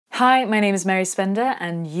Hi, my name is Mary Spender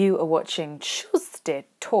and you are watching Tuesday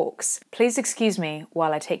Talks. Please excuse me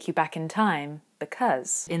while I take you back in time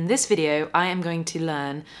because in this video I am going to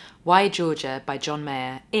learn Why Georgia by John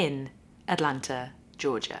Mayer in Atlanta,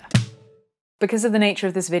 Georgia. Because of the nature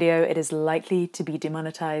of this video, it is likely to be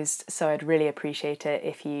demonetized, so I'd really appreciate it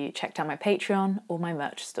if you checked out my Patreon or my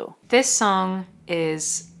merch store. This song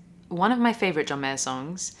is one of my favourite John Mayer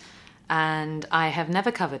songs, and I have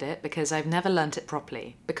never covered it because I've never learnt it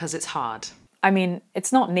properly, because it's hard. I mean,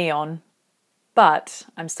 it's not neon, but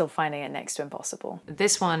I'm still finding it next to impossible.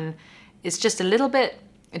 This one is just a little bit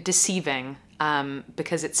deceiving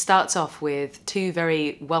because it starts off with two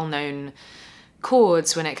very well-known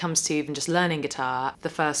chords when it comes to even just learning guitar. The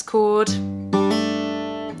first chord,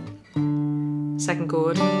 second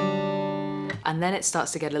chord, and then it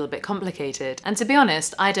starts to get a little bit complicated. And to be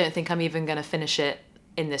honest, I don't think I'm even going to finish it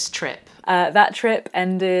in this trip. That trip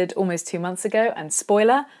ended almost 2 months ago, and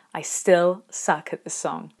spoiler, I still suck at this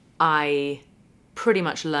song. I pretty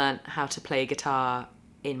much learnt how to play guitar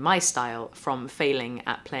in my style from failing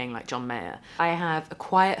at playing like John Mayer. I have a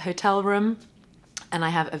quiet hotel room and I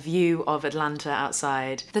have a view of Atlanta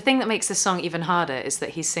outside. The thing that makes this song even harder is that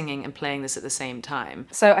he's singing and playing this at the same time.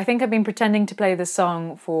 So I think I've been pretending to play this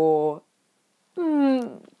song for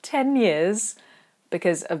 10 years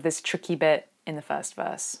because of this tricky bit in the first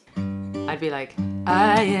verse. I'd be like,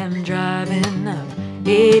 I am driving up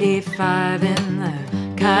 85 in the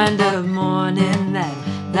kind of morning that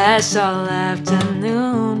lasts all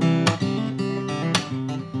afternoon.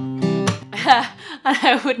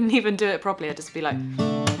 I wouldn't even do it properly, I'd just be like...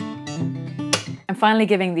 I'm finally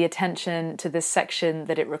giving the attention to this section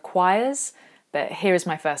that it requires, but here is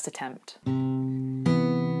my first attempt.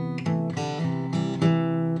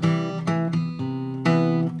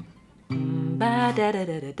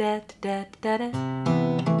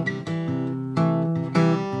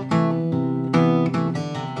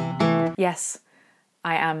 Yes,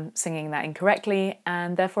 I am singing that incorrectly,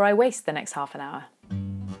 and therefore I waste the next half an hour.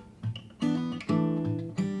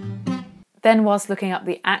 Then, whilst looking up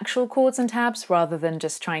the actual chords and tabs, rather than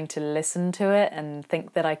just trying to listen to it and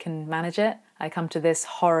think that I can manage it, I come to this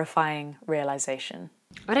horrifying realization.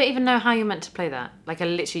 I don't even know how you're meant to play that. Like,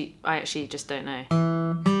 I actually just don't know.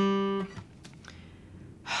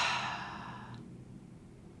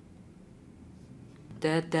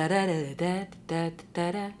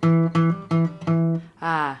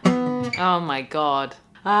 Ah, oh my god.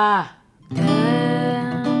 Ah.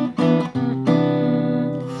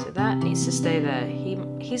 So that needs to stay there.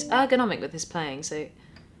 He's ergonomic with his playing, so...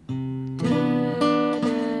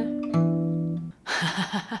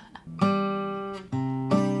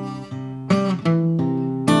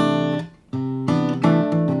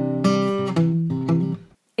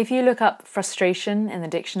 If you look up frustration in the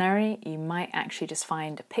dictionary, you might actually just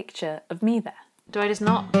find a picture of me there. Do I just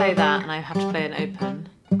not play that and I have to play an open?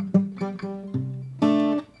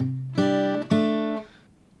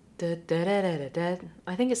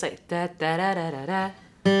 I think it's like da da da da da da.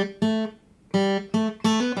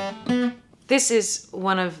 This is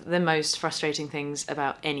one of the most frustrating things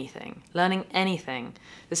about anything. Learning anything.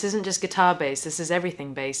 This isn't just guitar based, this is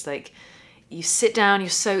everything based. Like, you sit down, you're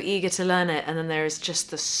so eager to learn it, and then there is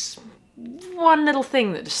just this one little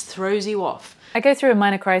thing that just throws you off. I go through a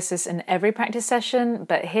minor crisis in every practice session,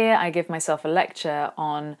 but here I give myself a lecture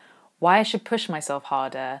on why I should push myself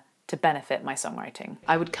harder to benefit my songwriting.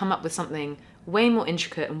 I would come up with something way more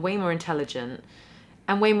intricate and way more intelligent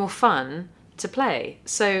and way more fun to play.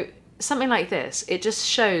 So something like this, it just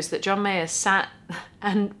shows that John Mayer sat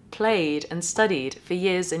and played and studied for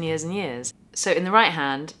years and years and years. So in the right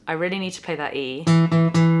hand, I really need to play that E.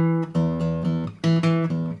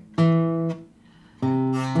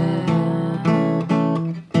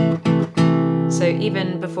 So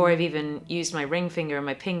even before I've even used my ring finger and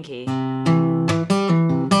my pinky,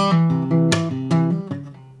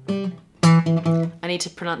 I need to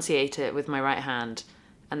pronunciate it with my right hand,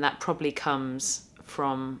 and that probably comes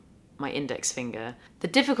from my index finger. The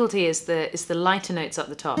difficulty is the lighter notes up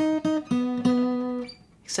the top.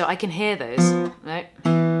 So I can hear those. No,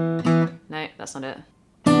 no, that's not it.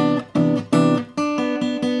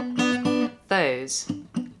 Those,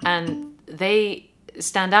 and they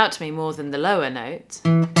stand out to me more than the lower notes.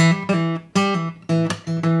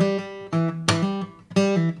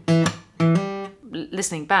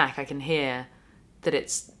 Listening back, I can hear that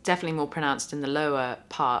it's definitely more pronounced in the lower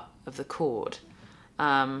part of the chord.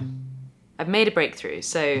 I've made a breakthrough,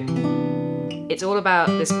 so it's all about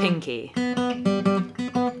this pinky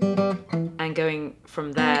and going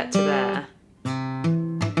from there to there.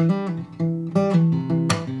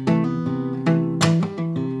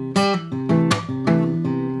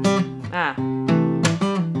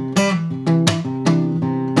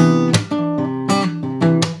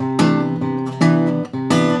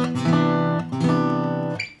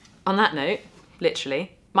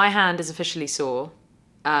 literally. My hand is officially sore.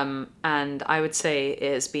 And I would say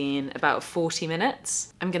it has been about 40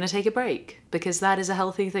 minutes. I'm gonna take a break because that is a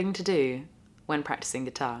healthy thing to do when practicing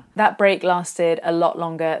guitar. That break lasted a lot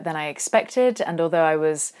longer than I expected, and although I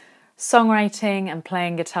was songwriting and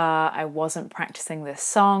playing guitar, I wasn't practicing this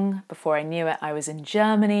song. Before I knew it, I was in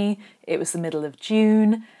Germany. It was the middle of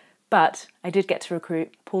June, but I did get to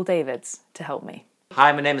recruit Paul Davids to help me.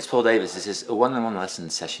 Hi, my name is Paul Davids. This is a one-on-one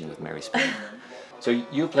lesson session with Mary Spain. So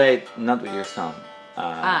you played not with your thumb.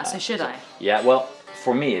 So should I? Yeah, well,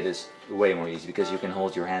 for me it is way more easy because you can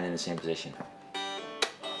hold your hand in the same position.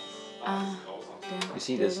 You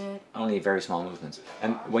see, there's only very small movements.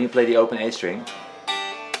 And when you play the open A string,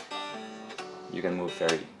 you can move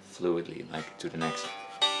very fluidly, like to the next.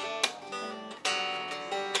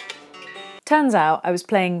 Turns out I was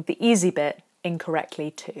playing the easy bit incorrectly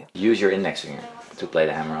too. Use your index finger to play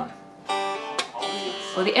the hammer on.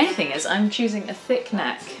 Well, the only thing is I'm choosing a thick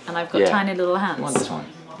neck and I've got tiny little hands. You want this one.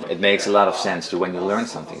 It makes a lot of sense to, when you learn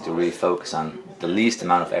something, to really focus on the least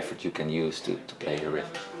amount of effort you can use to play the riff.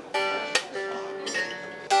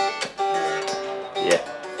 Yeah.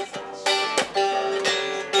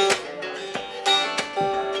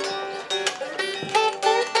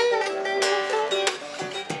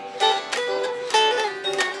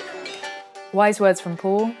 Wise words from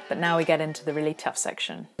Paul, but now we get into the really tough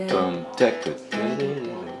section.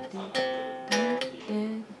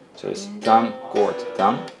 So it's thumb, chord,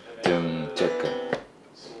 thumb, and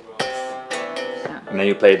then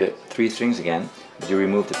you play the 3 strings again, but you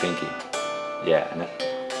remove the pinky. Yeah, and then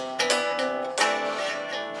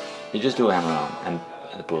you just do a hammer on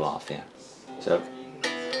and pull off, yeah. So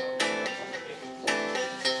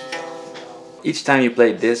each time you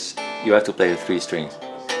play this, you have to play the 3 strings.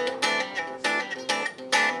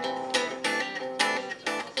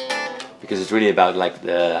 Because it's really about like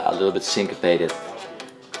a little bit syncopated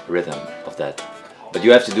rhythm of that. But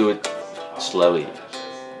you have to do it slowly.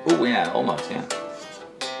 Oh yeah, almost, yeah.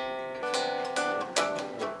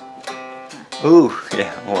 Ooh,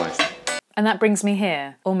 yeah, almost. And that brings me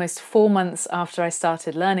here, almost 4 months after I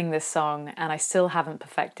started learning this song, and I still haven't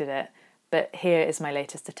perfected it, but here is my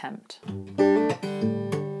latest attempt.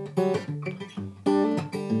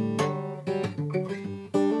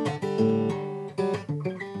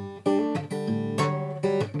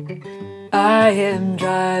 I am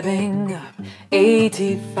driving up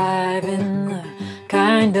 85 in the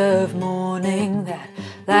kind of morning that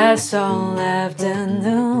lasts all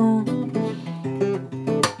afternoon.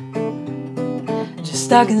 Just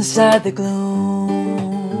stuck inside the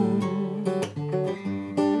gloom.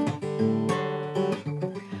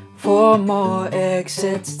 4 more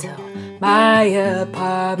exits till my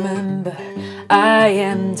apartment, but I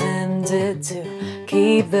am tempted to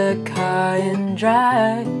keep the car in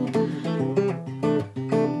drive.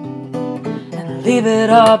 Leave it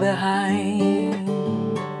all behind.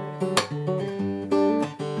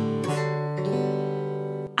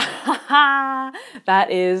 That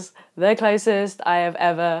is the closest I have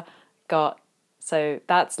ever got. So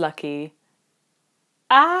that's lucky.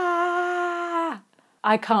 I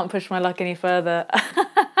can't push my luck any further.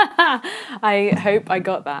 I hope I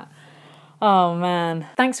got that. Oh man.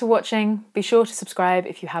 Thanks for watching. Be sure to subscribe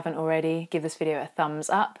if you haven't already. Give this video a thumbs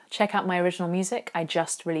up. Check out my original music. I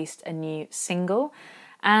just released a new single.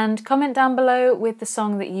 And comment down below with the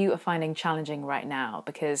song that you are finding challenging right now,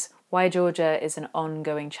 because Why Georgia is an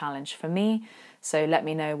ongoing challenge for me. So let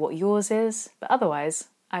me know what yours is. But otherwise,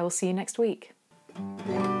 I will see you next week.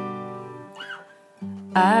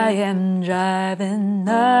 I am driving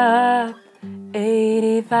up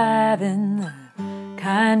 85 in the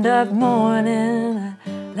kind of morning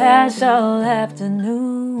lasts all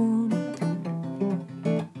afternoon,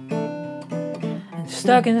 and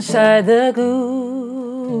stuck inside the gloom.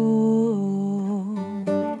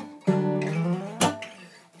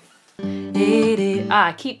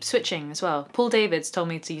 I keep switching as well. Paul Davids told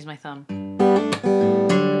me to use my thumb.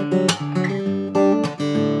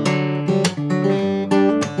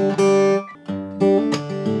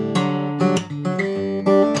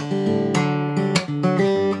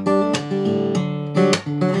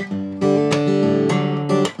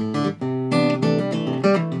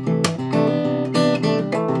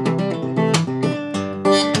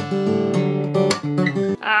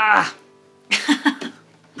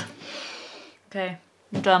 Okay,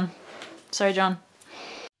 I'm done. Sorry, John.